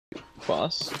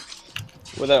class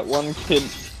where that one kid,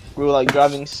 we were like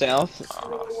driving south,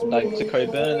 like to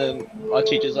Coburn, and then our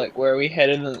teacher's like, "Where are we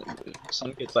headed?" And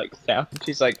some kid's like south, and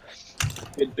she's like,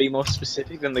 "It'd be more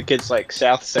specific." Than the kid's like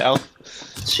south.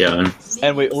 Shown.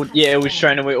 And we all, yeah, it was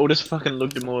shown, and we all just fucking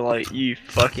looked at him all like, "You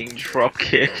fucking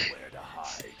dropkick."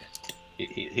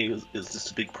 He was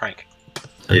just a big prank.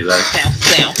 Exactly.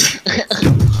 South.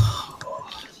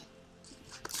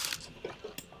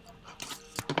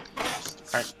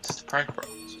 Just a prank, bro.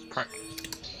 Just a prank.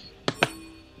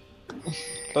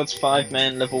 That's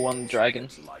 5-man level 1 dragon.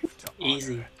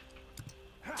 Easy.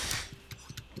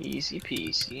 Easy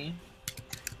peasy.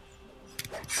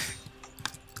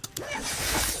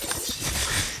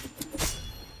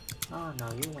 Oh no,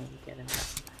 you ain't getting that.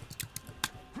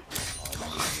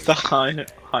 The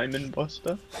Hyman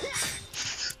Buster.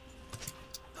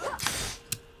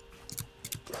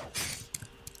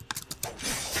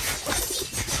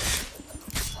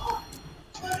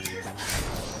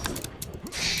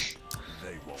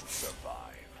 They won't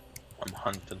survive. I'm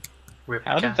hunting. Rip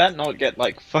How did that not get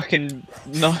like fucking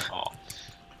no? Oh.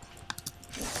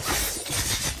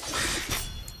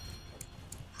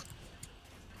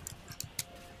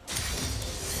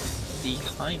 The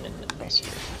Hyman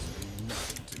Buster.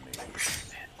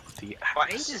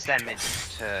 What age is that meant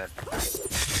to...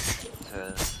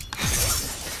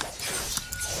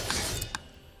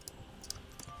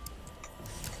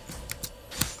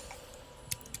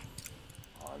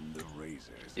 On the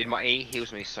razors. Dude, my E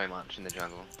heals me so much in the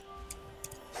jungle.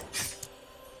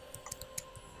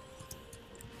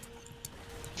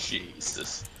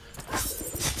 Jesus.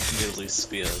 Nearly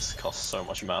spears cost so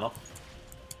much mana.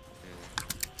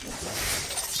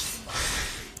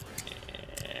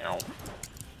 Ow.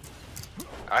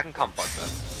 I can comp both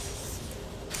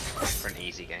though. For an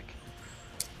easy gank.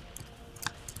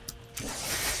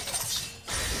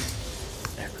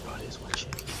 Everybody's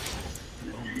watching.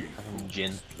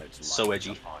 Jin. So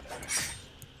edgy.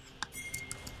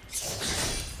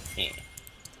 Yeah.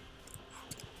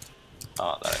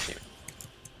 Oh, that actually.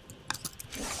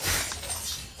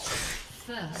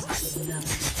 First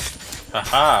love.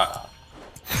 Haha!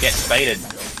 Get baited.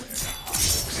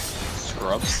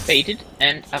 Scrubs. Baited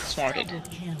and outsmarted.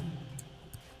 Kill.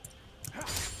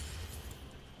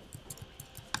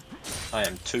 I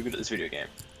am too good at this video game.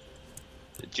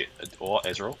 Or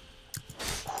Ezreal.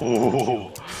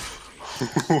 Ooh.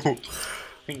 I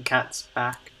think Cat's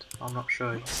backed. I'm not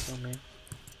sure. He's still me.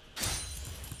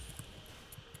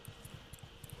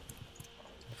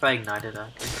 If I ignited, I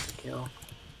could get the kill.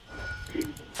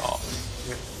 Oh.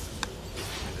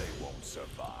 They won't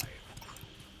survive.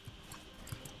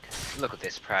 Look at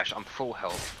this Prash, I'm full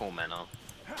health, full mana.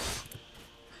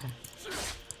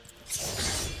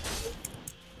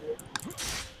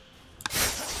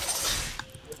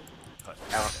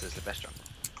 Alistar's the best jungle.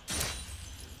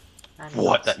 I'm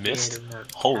What? not That scared missed? of no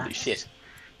Holy cat. shit.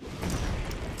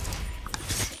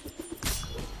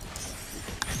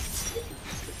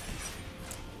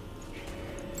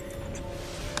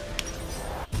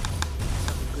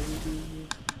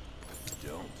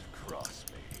 Don't cross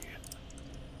me.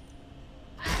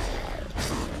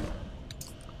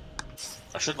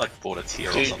 I should like bought a tier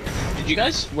or Dude, something. did you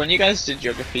guys, when you guys did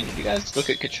geography, did you guys look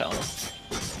at Katarina?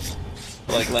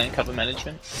 For like lane cover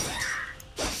management?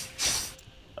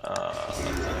 I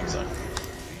think so.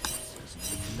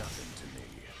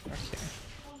 Okay.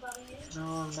 No,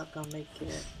 I'm not gonna make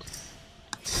it.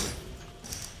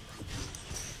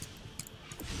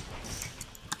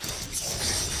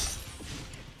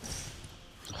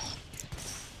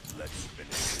 Let's finish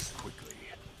this quickly.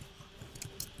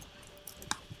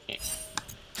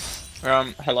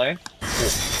 Hello?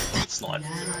 It's not. An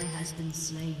ally has been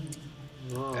slain.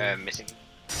 Whoa. Missing.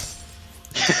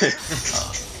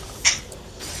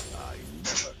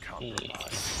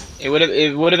 It would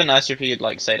have been nicer if you could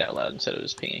like say it out loud instead of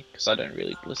just pinging, because I don't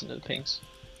really listen to the pings.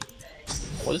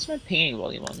 What is my pinging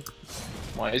volume on?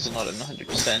 Why is it not at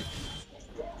 100%?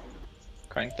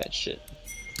 Crank that shit.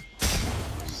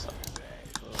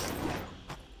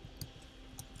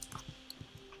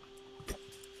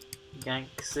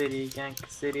 Gank City, Gank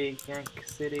City, Gank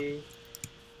City.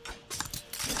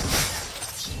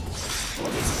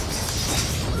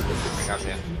 Rengar's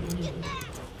here.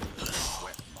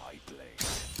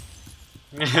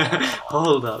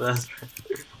 Hold up, that's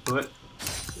what?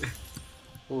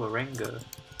 Oh, a Rengar.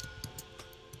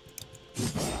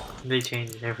 They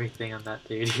changed everything on that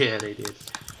dude. Yeah, they did.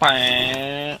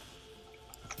 Yeah,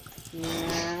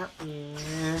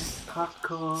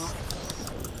 Parkour.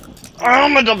 Oh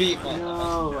my W!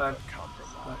 No, I'm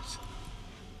Compromise.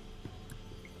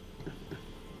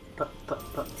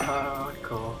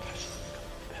 Parkour.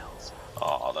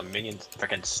 a minion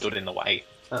freaking stood in the way.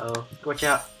 Uh oh. Watch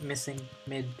out. Missing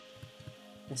mid.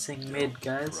 Missing mid,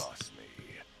 guys.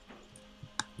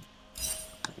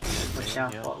 Watch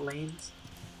out, Yeah. bot lanes.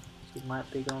 She might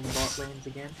be going bot lanes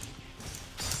again.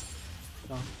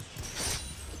 Oh.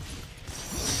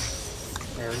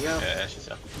 There we go. Yeah, she's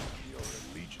up.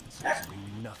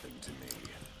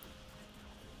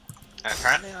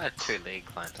 Apparently I had 2 league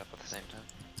clients up at the same time.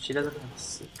 She doesn't have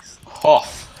 6. Oh,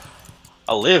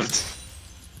 I lived.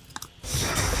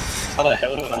 How the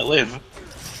hell did I live?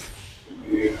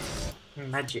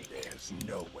 Magic.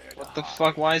 What the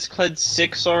fuck? Why is Kled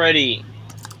 6 already?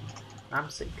 I'm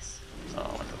 6. Oh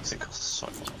my god, this costs so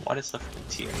much. Why does the freaking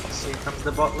tier cost so Here comes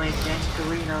the bot lane gang,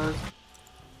 Katarina.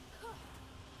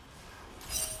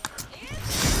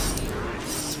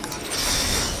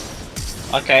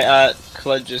 Okay,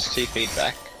 Kled just 2 feet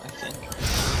back, I think.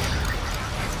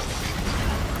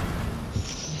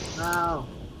 No.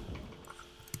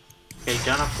 Okay,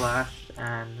 Janna flashed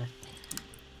and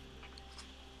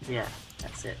yeah,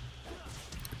 that's it.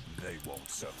 They won't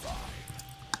survive.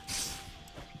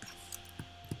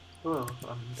 Oh,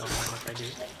 don't mind if I do.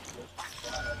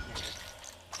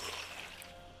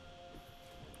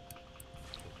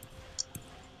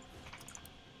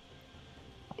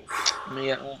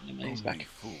 Yeah, he's back.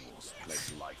 Fools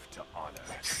pledge life to honor.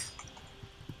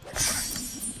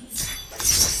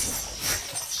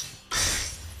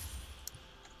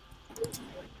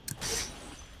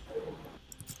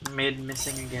 Mid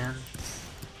missing again.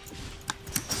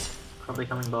 Probably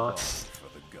coming bot. For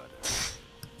the gutter.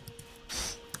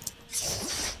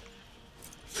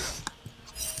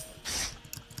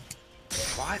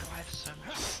 Why do I have so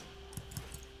much?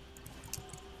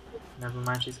 Never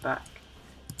mind, she's back.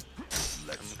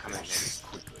 Let's I'm coming in. finish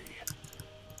quickly.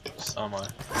 Oh my.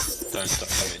 Don't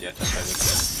come in yet, don't come in yet.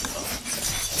 Oh.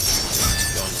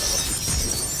 Go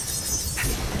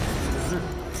on,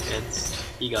 Kids,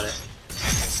 you got it.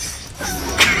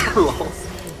 Lol.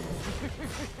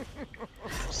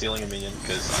 stealing a minion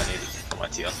because I need it for my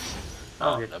tier.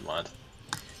 Oh, Oh, good. never mind.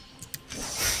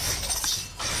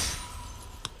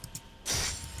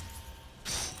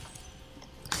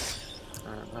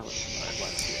 That was my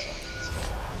tier.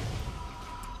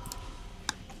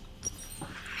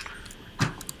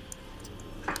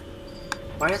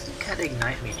 Why doesn't Cat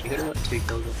ignite me? She could have got 2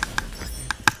 kills with that.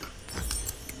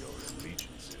 Your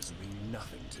allegiances mean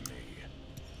nothing to me.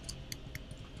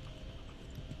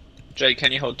 Jay,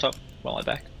 can you hold top while I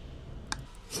back?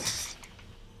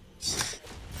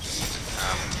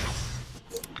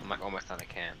 I'm like almost out of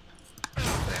camp.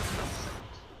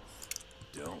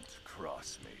 Don't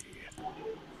cross me.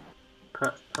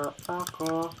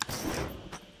 Parkour.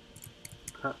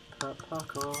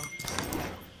 Parkour.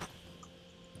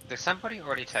 Did somebody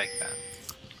already take that?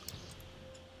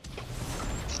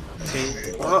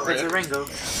 Okay. Oh, it's a Rengar.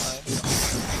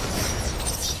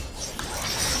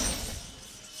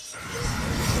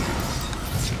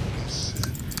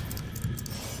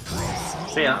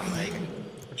 See ya.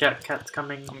 Watch out, Cat's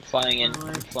coming. I'm flying in.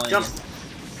 I'm flying Jump. in.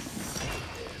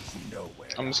 Nowhere.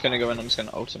 I'm just gonna go in. I'm just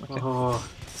gonna ult him. Okay. Oh.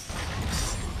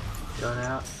 Got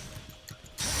out.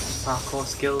 Parkour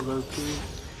skills OP.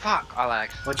 Fuck, I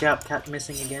lagged. Watch out, Cat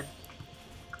missing again.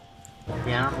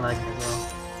 Yeah, I'm lagging as well.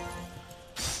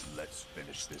 Let's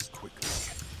finish this quickly.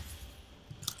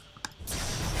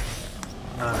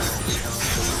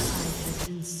 Has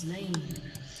been slain.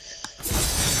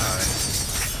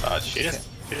 She just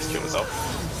killed herself.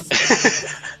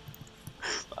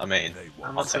 I mean, They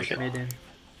I'm won't I'll gonna take push it. mid in.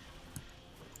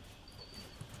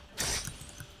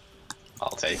 I'll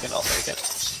take it, I'll take it.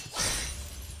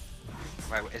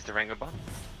 Wait, is the Rengar bot?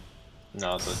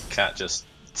 No, the cat just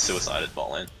suicided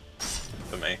bot lane.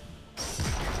 For me.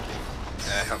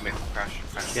 Help me crash.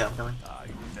 Yeah, I'm coming. I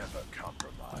never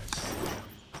compromise.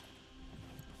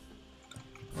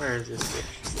 Where is this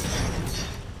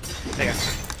bitch? There you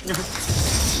go.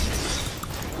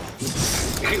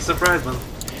 Surprise, man.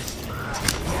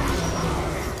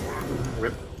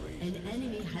 Rip. An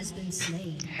enemy has been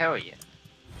slain. Hell yeah.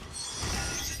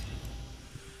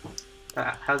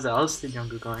 How's the Alistar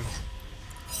Jungle going?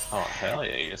 Oh hell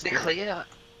yeah, you just The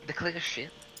clear shit.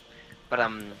 But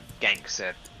ganks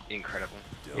are incredible.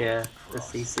 Yeah, the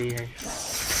CC.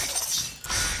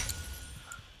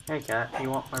 Hey Cat, you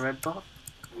want my red bot?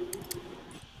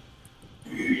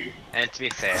 And to be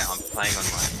fair, I'm playing on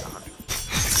like 100.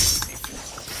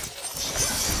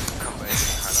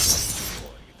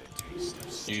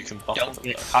 You can buff Don't them,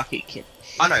 get though. cocky, kid.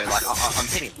 I know, like I'm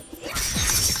hitting,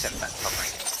 except that top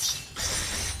rank,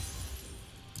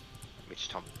 which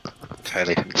Tom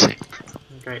totally didn't see.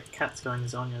 Great, Cat's going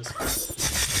Zonya's.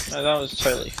 No, that was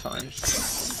totally fine.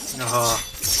 Oh,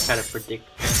 gotta predict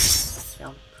the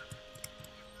jump.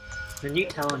 The new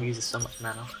Talon uses so much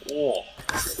mana. Oh,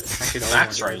 I should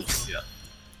max own one. range. Yeah.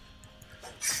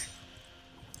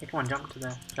 Hey, come on, jump to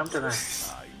there. Jump to there.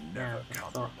 I never I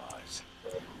thought. compromise.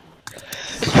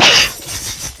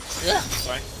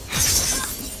 Sorry.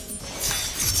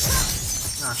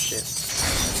 Oh shit.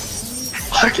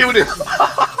 I killed him.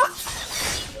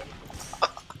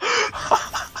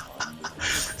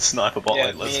 Sniper bot Yeah,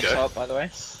 lane, let's me go. top, by the way.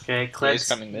 Okay, he's Cled's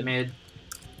coming mid.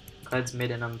 Cled's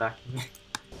mid and I'm backing.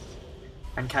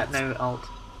 And Cat no ult.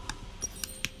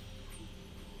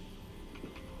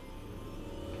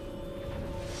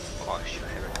 Oh shit, I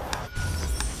hear it.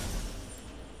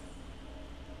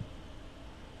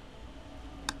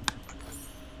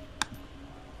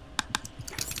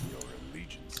 Your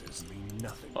allegiances mean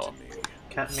nothing Oh. to me.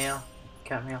 Cat meow.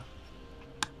 Cat meow.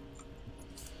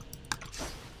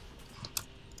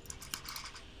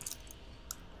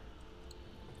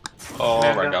 Oh,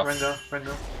 Rengar, Rengar.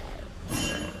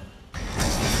 Rengar.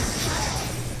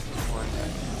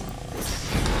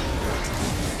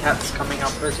 Cat's coming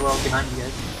up as well behind you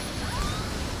guys.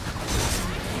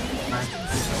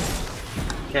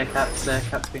 Nice. Okay, Cat's there,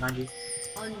 Cat's behind you.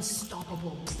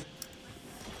 Unstoppable.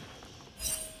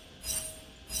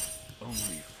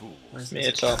 Only fools. Where's Me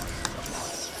this? top.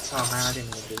 Oh man, I didn't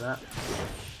even do that.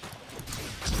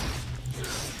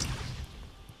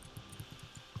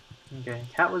 Okay,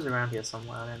 Cat was around here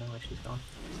somewhere, I don't know where she's gone.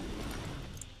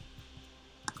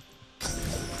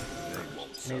 They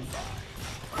won't Mid.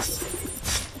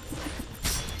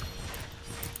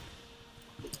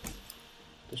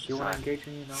 Does she want to engage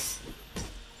me? No.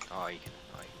 Oh, you can.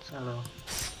 Oh, you can. Hello.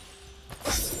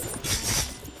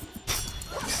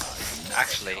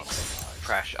 Actually,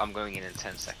 Crash, I'm going in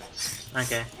 10 seconds.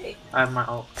 Okay, I have my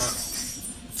ult.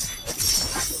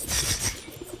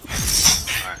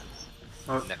 Alright.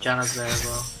 Oh, Never Janna's there as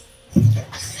well.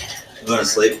 I'm going to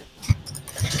sleep.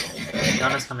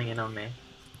 Janna's coming in on me.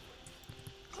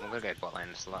 I'm gonna go bot lane,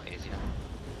 it's a lot easier.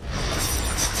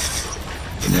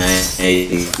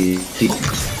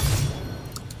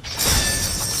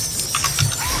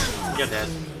 You're dead.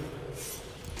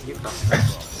 You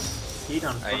fucked. You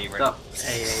done Are you fucked ready? up.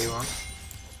 Hey, you on?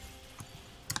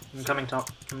 I'm coming top.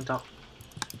 Coming top.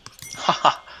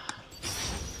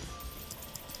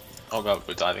 Oh god,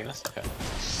 we're diving this? Okay.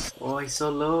 Oh, he's so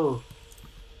low.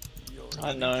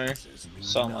 I know.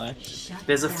 So am I.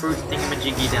 There's a fruit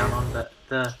thingamajiggy down on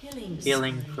the Killing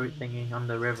healing spree. fruit thingy on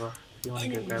the river. If you want to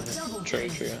go grab it. Double True,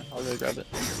 kill. true. I'll go grab it.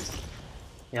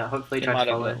 Yeah, hopefully He try might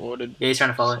to have follow. got warded. Yeah, he's trying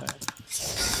to follow.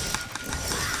 so-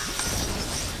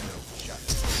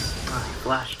 Ah,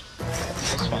 flashed.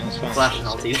 It's fine, it's fine. Flashed and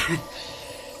ulti.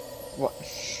 What?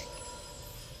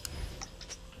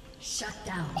 Shut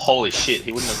down. Holy shit,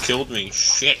 he wouldn't have killed me.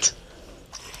 Shit.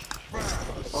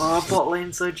 Oh, bot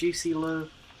lane so juicy low.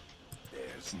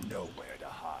 There's nowhere to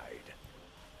hide.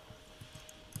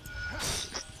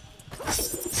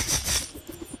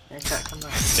 Hey, cat, come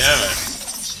back. Damn it.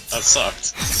 That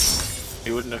sucked.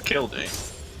 He wouldn't have killed me.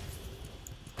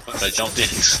 But I jumped in.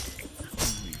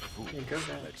 Only fools Yeah, go back.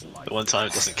 let life The one time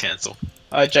it doesn't cancel.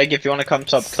 Jake, if you want to come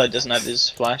top, Clyde doesn't have his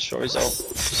flash or his ult,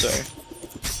 so...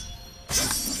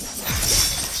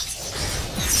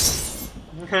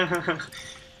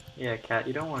 Yeah, cat,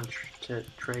 you don't want to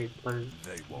trade low.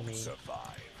 they won't Me.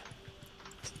 survive.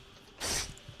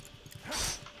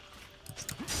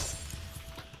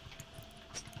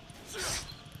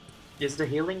 Is the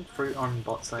healing fruit on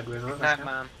bot side river? No, right now?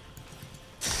 man.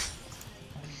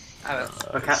 Oh,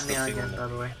 Oh, cat meow again, by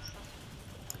the way.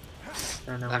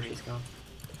 Don't know where Love you. she's gone.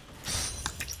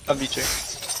 Love you too.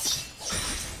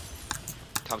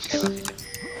 Tom's gonna love you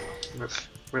too.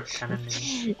 Rip cannon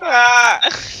me. Ah!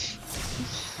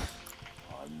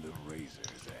 On the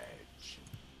razor's edge.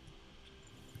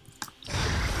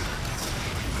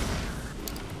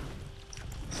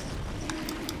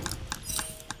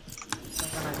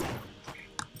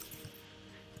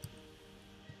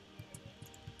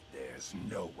 There's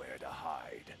nowhere to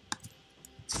hide.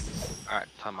 Alright,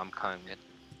 Tom, I'm coming in.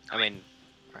 I mean,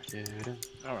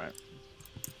 Alright.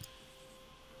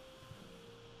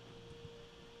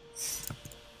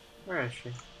 Where is she?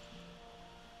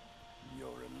 Your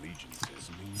allegiances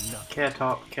mean nothing. Care to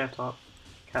top, me. care top.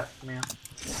 Cat meow.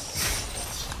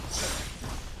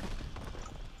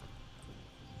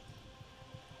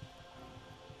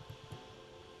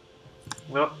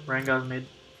 Well, Rengar's mid.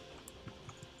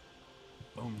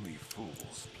 Only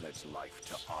fools pledge life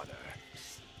to honor.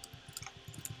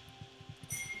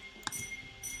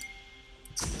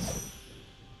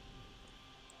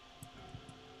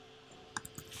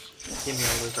 Give me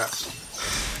all those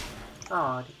wraps.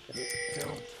 I didn't get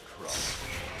it.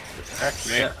 Heck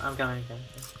me. Yeah, I'm going.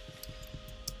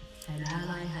 An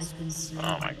ally has been slain.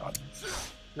 Oh my god.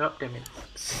 Nope, damn it.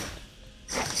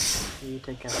 You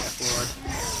take out that ward.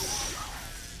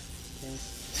 Okay.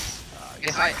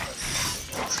 Yes, I.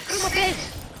 Screw my head.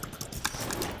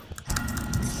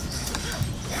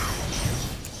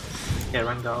 Yeah,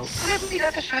 Rengar. I didn't mean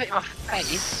that to shoot in my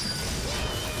face.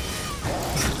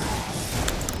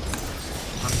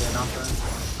 I'm going after him.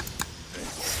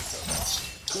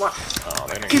 Come on. Oh,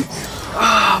 they're gonna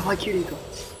Ah, my cutie got.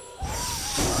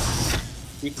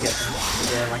 You can get them.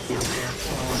 Yeah, my cutie can.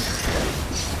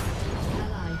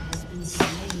 Ally has been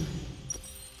slain.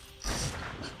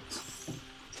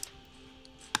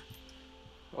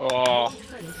 Oh,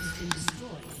 Turret has been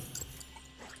destroyed.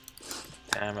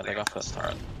 damn it, they got first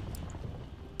turret.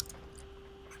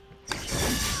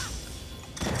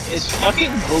 it's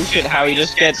fucking bullshit how he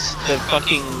just gets the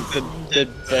fucking the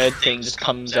bird thing just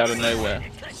comes out of nowhere.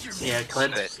 Yeah,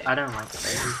 Clips. I don't like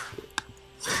it.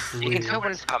 You can tell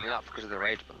when it's coming up because of the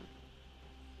rage button.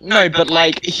 No, but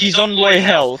like he's on low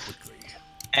health,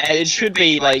 and it should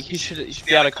be like he should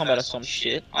be able to combat or some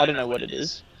shit. I don't know what it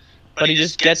is, but he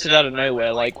just gets it out of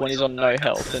nowhere, like when he's on no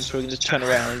health, and so he can just turn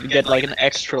around and get like an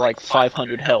extra like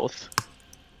 500 health.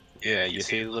 Yeah, you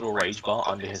see the little rage bar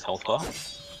under his health bar?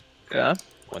 Yeah.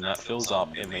 When that fills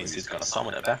up, it means he's gonna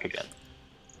summon it back again.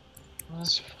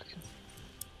 That's fucking...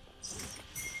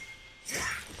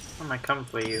 I'm gonna come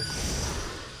for you.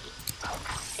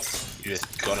 You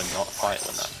just gotta not fight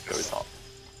when that goes up.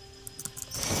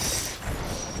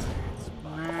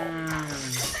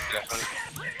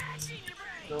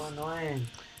 So annoying.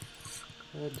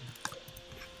 Good.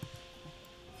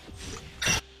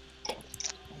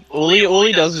 All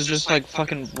he does is just like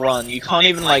fucking run. You can't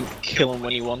even like kill him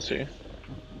when you want to.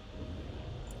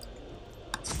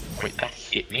 Wait, that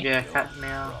hit me? Yeah, cat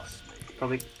meow.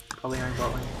 Probably on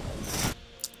bot lane.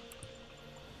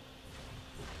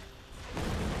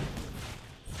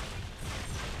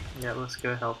 Yeah, let's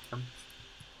go help them.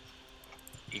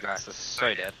 You guys are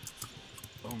so dead.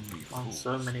 Only On fools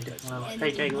so many different levels. Enemy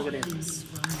Hey Jake, look at has him. been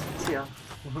slain. See ya.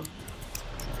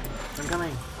 I'm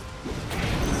coming.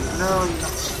 No, you're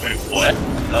not. Wait, what?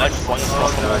 They're like flying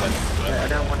across the wall. I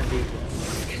don't want to be here.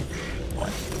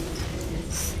 What?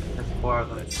 There's 4 of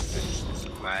them.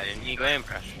 Why didn't you go in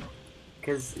pressure?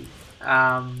 Cause,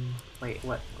 wait,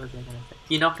 what was I gonna say?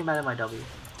 You knocked him out of my W. Your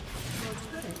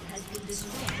turret has been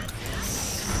destroyed.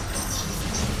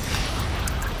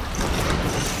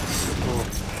 Cool.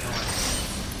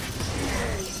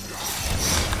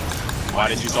 Why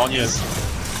did you Sonya's?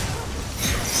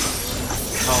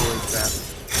 Holy crap.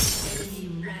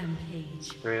 Enemy rampage.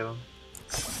 3 of them.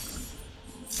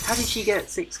 How did she get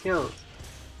 6 kills?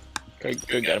 Go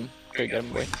get him. Go get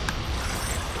him, boy.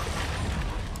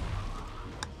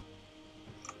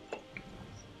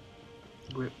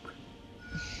 Rip,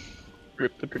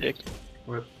 Rip the predict.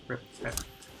 rip, rip, rip.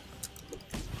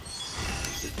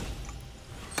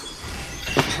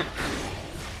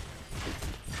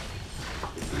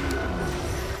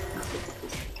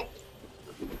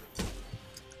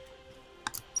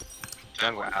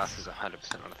 Jungle House is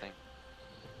 100% on a thing.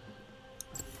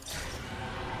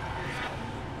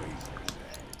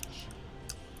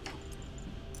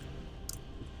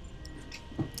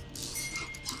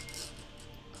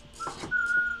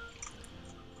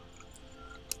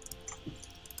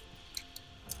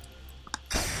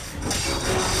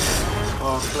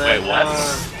 Oh, Wait, what?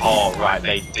 Oh, right,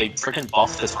 they freaking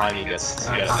buffed the time he gets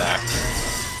to get it back.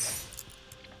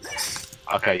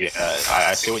 Okay, yeah,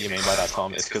 I see what you mean by that,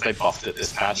 Tom. It's because they buffed it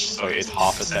this patch, so it's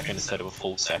half a second instead of a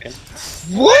full second.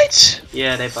 What?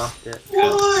 Yeah, they buffed it.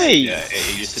 Why? Yeah,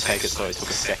 it used to take it so it took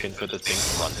a second for the thing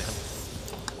to run to him.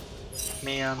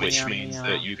 Meow, Which meow, means meow.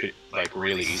 that you could, like,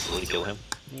 really easily kill him.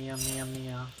 Meow, meow,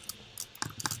 meow.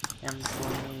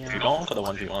 If you're going for the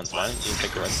 1v1s, why don't you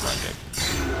take the rest of the game?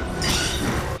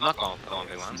 I'm not going for the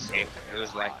 1v1s. It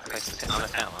was like places on a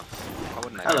Talon. I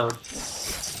wouldn't know. Hello.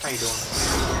 How you doing?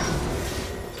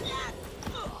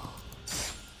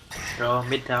 Bro,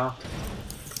 mid tower.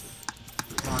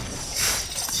 Come on.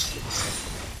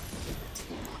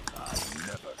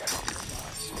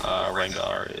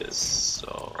 Rengar is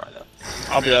so right up.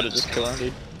 I'll be able to just kill him,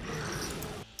 dude.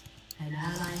 An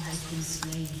ally has been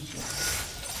slain.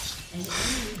 An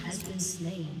enemy has been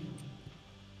slain.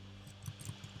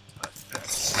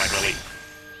 Sniper elite.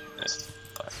 Missed.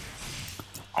 Sorry.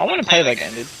 I want to play that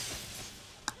game, dude.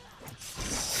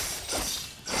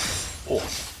 Oh.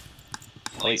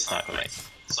 Elite sniper, mate.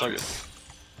 So good.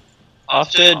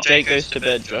 After Jake goes to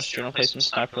bed, Josh, do you want to play some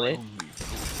Sniper Elite? You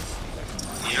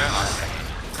don't like that.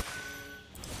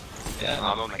 Yeah.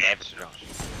 I'm on my game for Josh.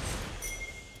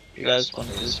 You guys want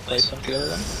to just play some together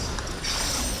then?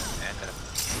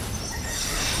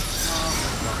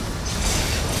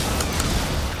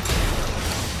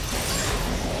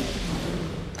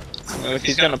 Well, if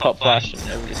he's gonna pop flash,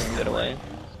 then everybody can get away.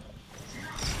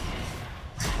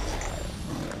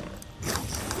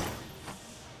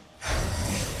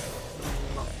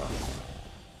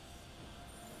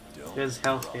 There's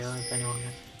health here if anyone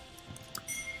has.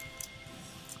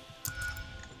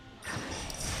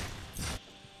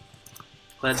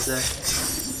 Let's back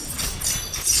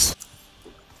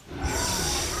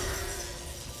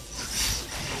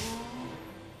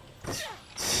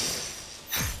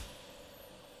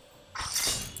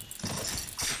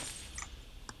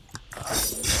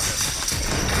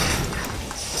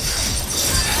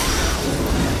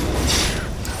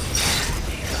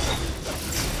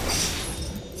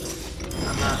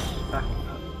up.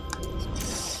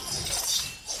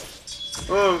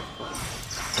 Oh!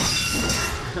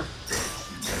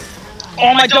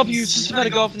 Oh my W! Just about to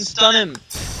go off and stun him!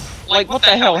 Like, what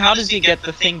the hell? How does he get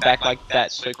the thing back like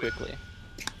that so quickly?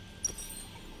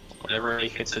 Whenever he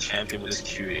hits a champion with his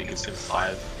Q, it gives him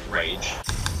 5 rage.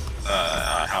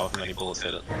 However many bullets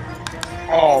hit it.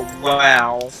 Oh,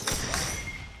 wow.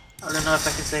 I don't know if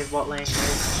I can save bot lane.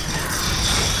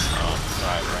 Oh,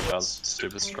 right, Rengar's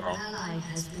stupid An strong. ally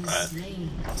has been Right. slain.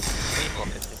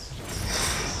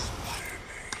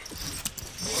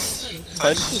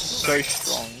 Pledge is so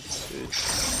strong, dude.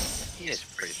 He is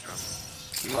pretty strong.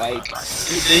 Like,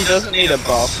 he doesn't need a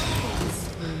buff.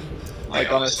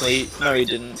 Like, honestly, no he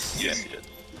didn't. Yes, he did.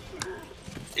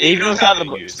 Even without the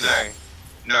Used buff.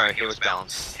 No, he was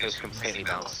balanced. He was completely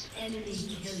balanced. Enemy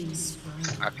killing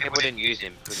spree. People didn't use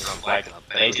him because he was on Like, Black Club.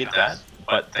 they did that,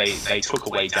 but they took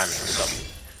away damage from the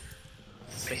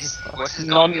W. What's his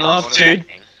Not name? enough, Auto dude.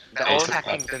 attacking. The They auto took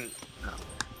attacking that. didn't.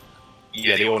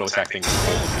 Yeah, the auto attack thing was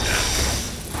all of the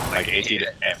damage. Like, it did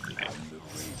everything.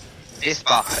 This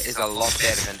buff is a lot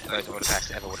better than those auto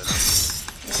attacks ever would have done.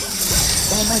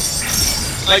 Oh my...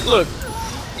 Like, look.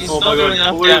 He's Oh not my doing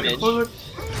god. enough damage.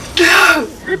 No!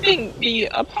 Ripping me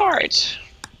apart.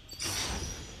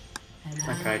 An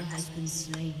Okay. ally has been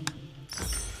slain.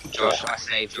 Josh, I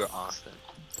saved your ass then.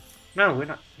 No, we're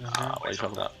not. What are you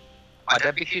talking about? I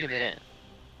WQ'd him in.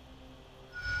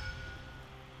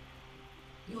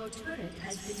 Your turret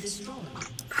has been destroyed.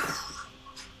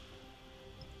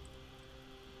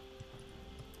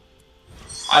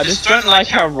 I just don't like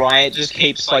how Riot just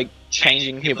keeps, like,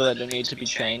 changing people that don't need to be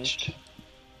changed.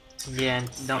 Yeah,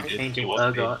 and not He changing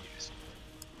wasn't being Urgot. used.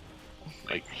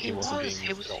 Like, he He wasn't was, being he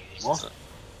used was at all. used. He wasn't.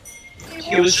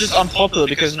 He was just unpopular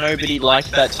because nobody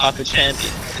liked that type of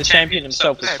champion. The champion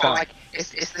himself was No, but fine. like,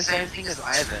 it's the same thing as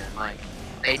Ivan. Like,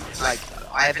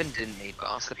 Ivan didn't need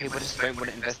buffs. The people just don't want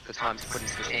to invest the time to put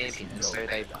into the champion, and so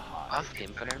they buffed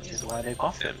him for no This is reason. why they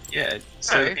buffed him. Yeah,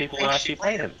 so No, people they- actually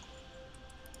played him.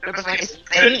 No, but like,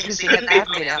 Couldn't- because they couldn't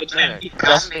haven't be been out. the No, champion they just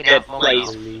haven't been get out long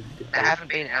blazed. enough. They haven't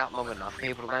been out long enough for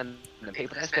people to learn. The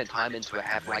people that spend time into it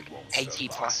have like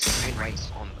 80+ win rates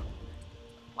on them.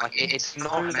 Like, it's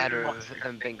not a matter of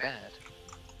them being bad.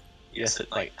 Yes,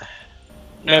 it like.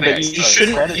 No, but Okay, you so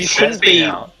shouldn't. Credit's You shouldn't be.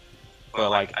 out for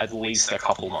like at least a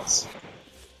couple months.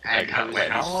 And Like,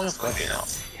 wait, how long has Credit been out?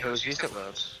 he was used at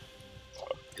Worlds.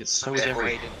 It's so is Therefore,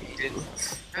 every. he didn't.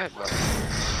 No, well,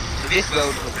 so this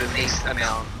world was the least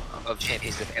amount of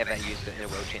champions that have ever used it in a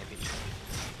world championship.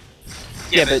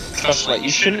 Yeah, but Josh, like, you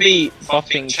shouldn't be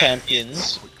buffing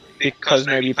champions because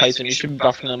nobody plays them. You should be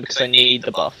buffing them because they need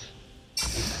the buff.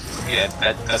 Yeah,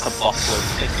 that's a buff word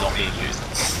that's not being used.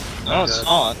 No, it's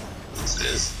not. Yes, it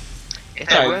is. If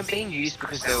they No. weren't being used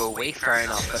because they were weak, fair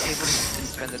enough, but people just didn't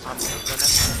spend the time to work on it.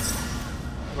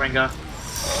 Rengar.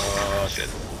 Oh shit.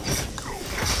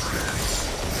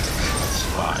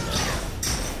 Fine.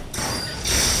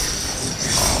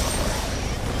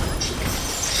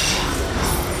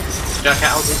 Jack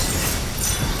out ulti.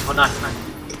 Oh, nice, nice.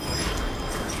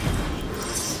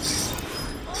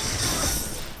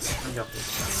 Rengar.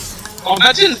 Oh,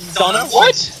 that didn't stun it.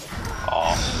 What?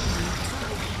 Oh,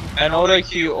 And auto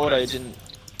Q auto didn't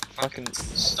fucking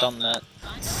stun that.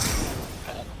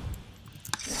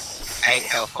 8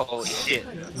 health, holy shit.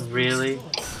 Really?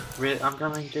 Really? I'm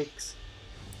coming, Jix.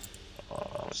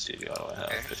 let's see the auto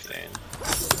I have 15.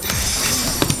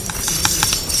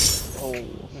 Oh.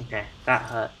 Okay, that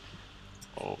hurt.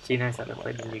 Oh, She knows how to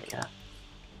play the new cat.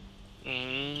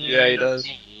 Yeah, he does.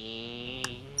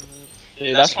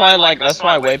 Yeah, that's why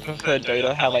I way prefer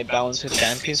Dota how they balance the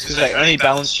champions, because they only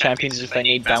balance champions if they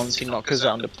need balancing, not because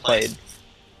they're underplayed.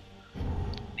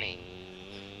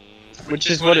 Which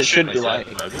is what it should be like.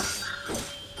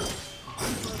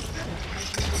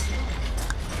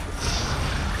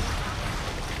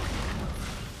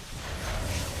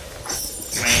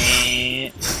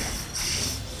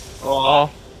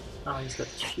 got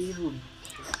shield.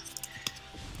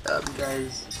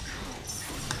 Guys.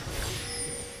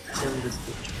 Kill this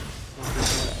bitch.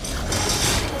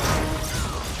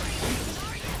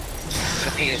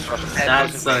 The thing is, Ted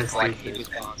That's wasn't so like, he stupid. was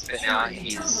balanced, but now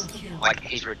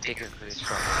he's ridiculously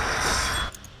strong.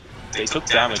 They took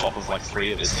damage off of like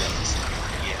 3 of his things.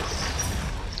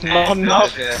 Yes. Not And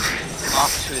enough. the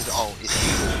after to his ult is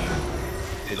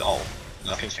huge. His ult.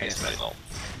 Nothing's changed about his ult.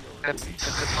 The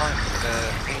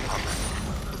ping pong.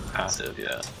 Passive,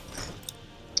 yeah.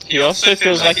 He also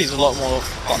feels like he's a lot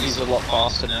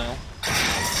faster now.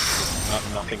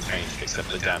 Nothing changed except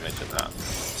the damage and that.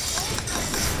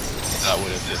 That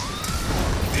would have just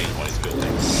been what he's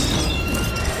building.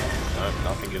 No,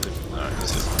 nothing gives it. No,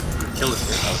 it's just. Kill this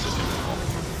That bitch. was just invisible.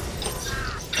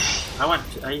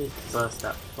 I used to burst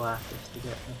that flash just to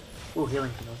get him. Ooh,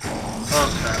 healing can also. Oh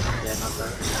crap, yeah, not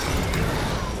that.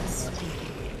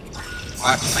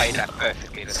 I played that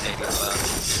perfectly to save it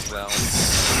as well.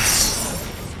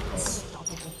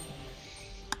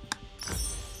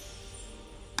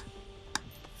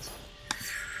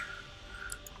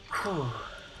 Whew.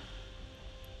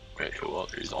 Great to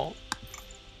walk his ult.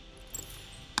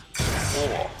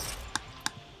 4.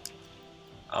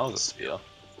 That was a spear.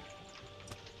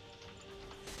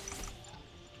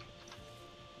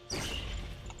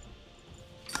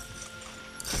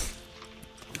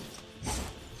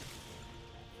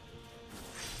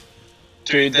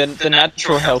 Dude, the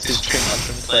natural health is too much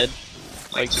from Kled.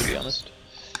 Like, to be honest.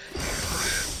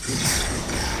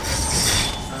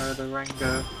 The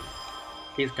Rengar.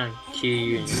 He's gonna kill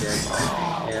you and you're dead.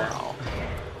 Yeah.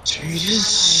 Dude,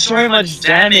 just so much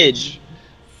damage.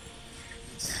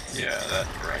 Yeah, that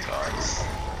Rengar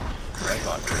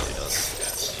really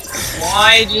does.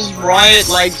 Why just Riot,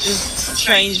 like, just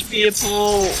change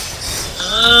people?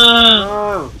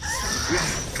 Oh!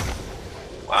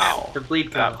 Wow. The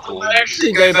bleed That cover. blew. I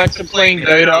actually go back to playing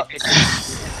Dota.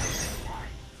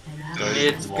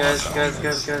 It's guys.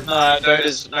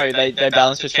 Dota's, no, they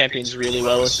balance the champions really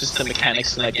well, it's just the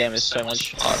mechanics in that game is so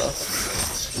much harder.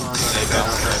 Oh, They no,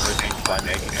 balance everything by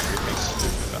making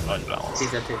everything unbalanced.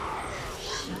 he's at 2.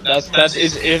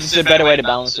 It's a better way to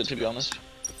balance it, to be honest.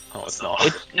 Oh, it's not.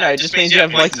 No, it just means you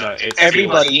have, like, No, it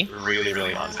everybody. feels really,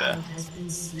 really unfair.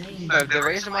 No, the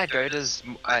reason why Dota's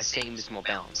seems more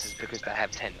balanced is because they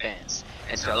have 10 bans,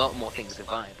 and so a lot more things are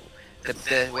viable.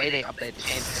 The way they update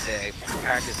the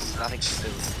characters is nothing to do.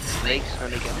 Leagues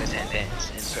only get their 10 bans,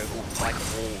 and so like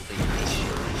all the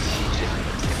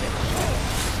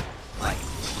like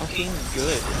Fucking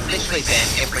good. literally ban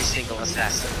every single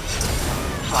assassin.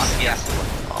 Plus the assassin.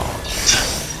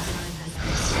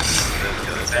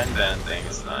 The 10 ban thing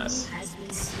is nice.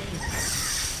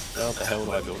 What the hell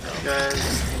do I build now? Guys.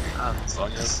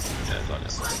 Sonya's? Yeah,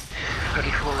 Sonya's. But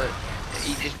you call it.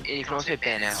 You can also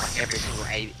ban out like every single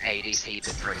ADC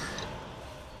but 3.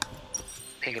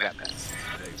 Think about that.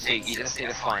 So you just need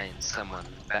to find someone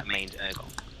that mains Urgon.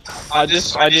 I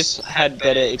just had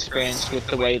better experience with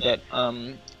the way that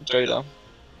Dota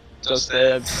does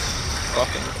their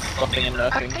buffing and I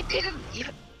nerfing. didn't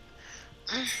even.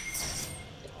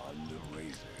 On the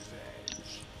razor's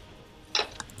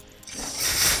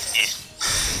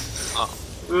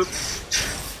edge. Oops.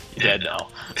 You're dead now.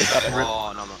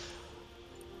 Oh no.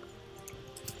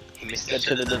 He missed Get it.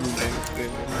 to the boom boom. Okay,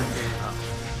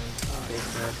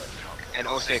 Fred. And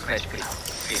also Clash pretty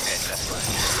fast, that's why.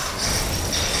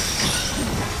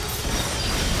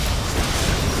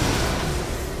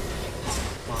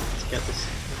 Come on, let's get this.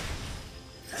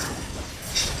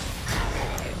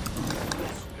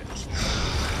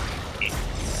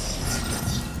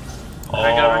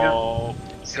 Oh.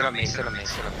 Still on me.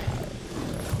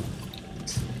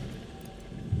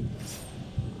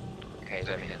 Okay, he's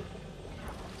over here.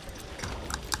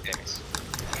 There he is.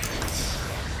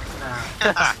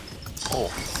 Ah. Oh.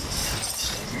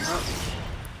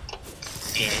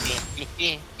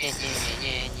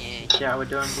 Yeah, we're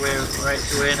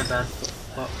in a bad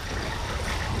spot.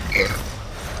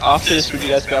 After this, would you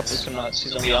guys go up with some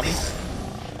season yummy?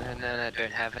 No,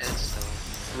 don't have it, so...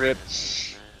 Rip.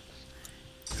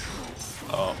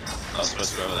 Oh. I was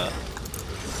supposed to go over that.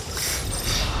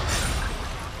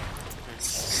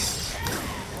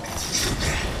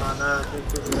 Oh no,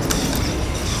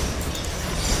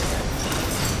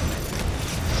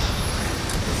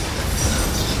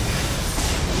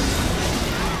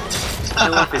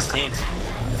 kill off his team.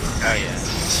 Oh yeah.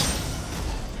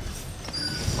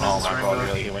 Oh my god,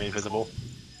 really? He went invisible?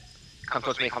 Come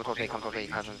towards me.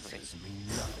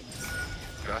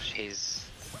 Josh, he's...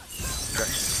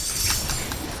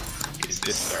 He's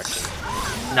this direction.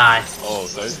 Nice. Oh,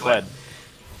 so he's fled.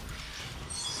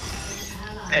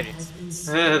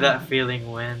 That feeling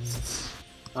when.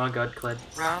 Oh god, Cled.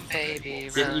 Run, baby,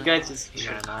 Yeah, run. you guys just. You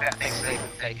should No,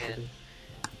 take it.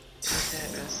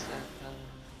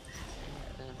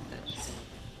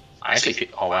 I actually hit.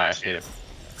 Oh wow, I actually hit him.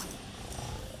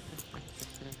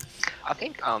 I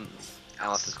think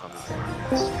Alice is gonna be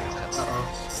very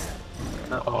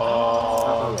Uh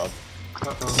oh. Oh god.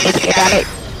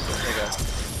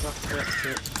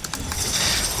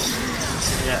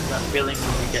 Yeah, that feeling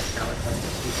when you get Talon.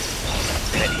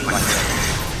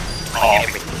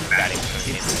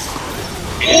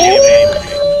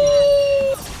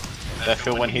 That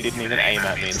feel when he didn't even aim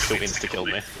at me and still insta-killed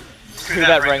me. Who,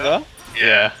 that Rengar?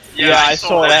 Yeah. Yeah, I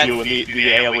saw that. You and the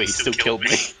AoE still killed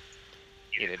me.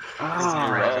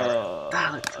 Oh,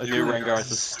 A new Rengar is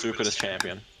the stupidest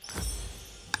champion.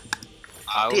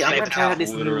 I will Dude, I'm say gonna the try out top. this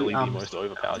new Literally the most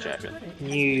overpowered champion.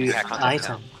 new Yeah, I can't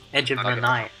item, Edge of the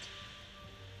Night.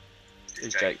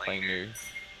 Is Jake playing new?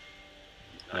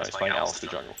 No, he's playing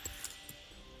Alistar Jungle.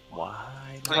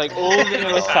 Why? Like all the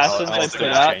new assassins they put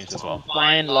out, changed as well.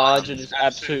 by and large, are just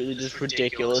absolutely just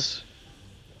ridiculous.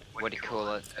 What do you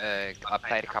call it? I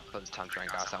played a couple of times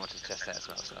Rengar, so I want to test that as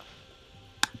well. So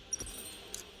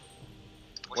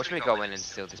watch me go in and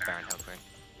steal this Baron Health ring.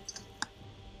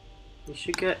 We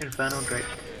should get Infernal Drake.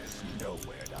 Nowhere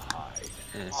to hide.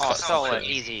 Oh, solid,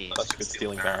 easy. Such a good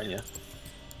stealing Baron, yeah.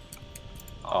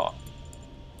 Oh.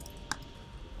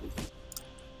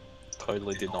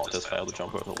 Totally did not just fail to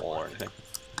jump over the wall or anything.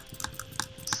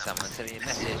 Someone sent me a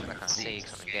message, but I can't see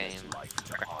because I'm in the game. Life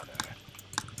and honor.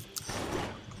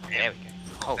 There we go.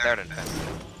 Oh, there it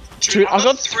is. Dude, I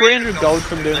got 300 gold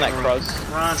from doing that cross.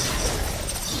 Run!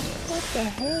 What the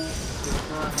hell?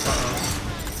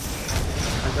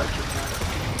 I got you.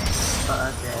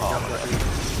 Okay,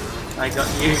 I got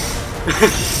you.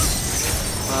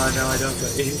 Oh no, I don't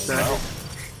got you. Sorry.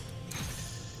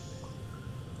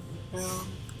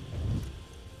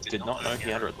 Did not know he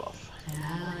had a red buff. An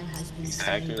ally has been He's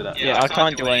tagged me with that. Yeah, I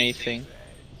can't do anything.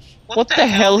 What the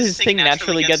hell? His thing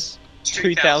naturally gets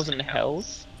 2,000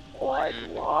 health? What?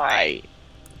 Why?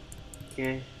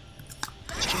 Yeah.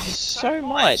 Jeez, so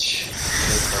much.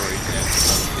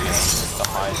 The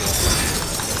high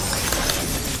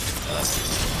Oh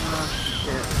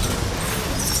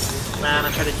shit. Man,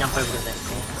 I tried to jump over the net.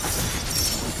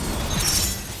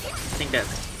 I think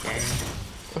that's game.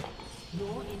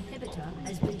 Your inhibitor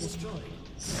has been destroyed.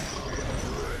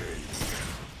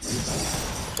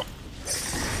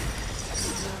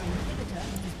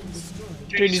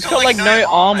 Dude, he's got like no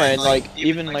armor, and like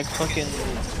even like fucking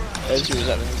Ezra was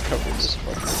having trouble just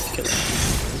fucking killing him.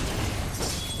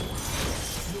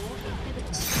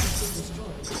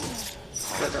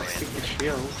 Got that stupid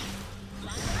shield.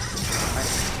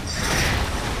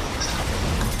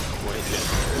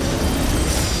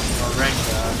 Oh,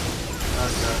 Rengar.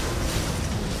 Okay.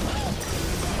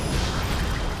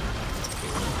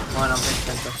 Come on, I'll make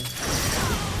 10 seconds.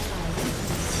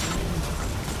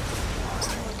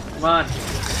 Come on.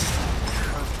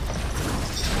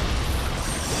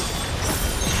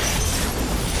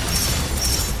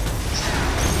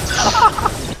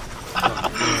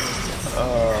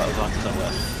 I was on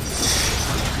somewhere.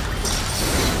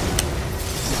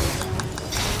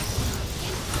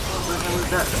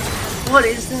 What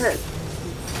is that?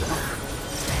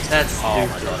 That's stupid. Oh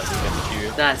my god, I didn't get the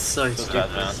Q. That's so Just stupid. that,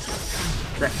 man.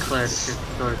 That Claire is just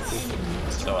so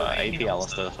stupid. So AP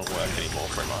Alistar doesn't work anymore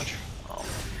pretty much.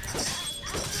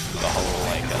 The whole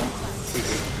like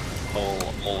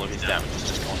all of his damage is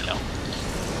just gone down.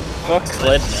 Fuck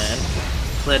Kled, man.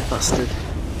 Claire busted.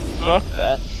 Fuck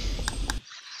that.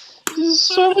 There's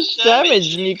so much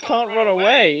damage and you can't run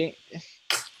away.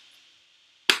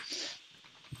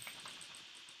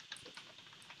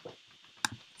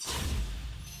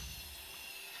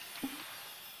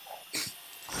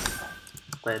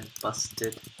 Claire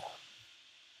busted.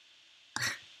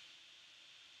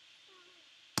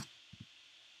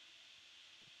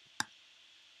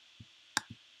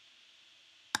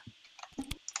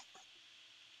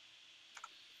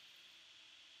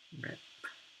 Right.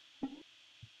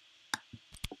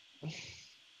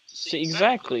 See,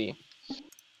 exactly.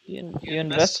 You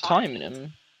invest time in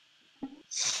him.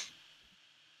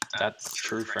 That's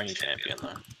true for any champion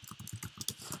though.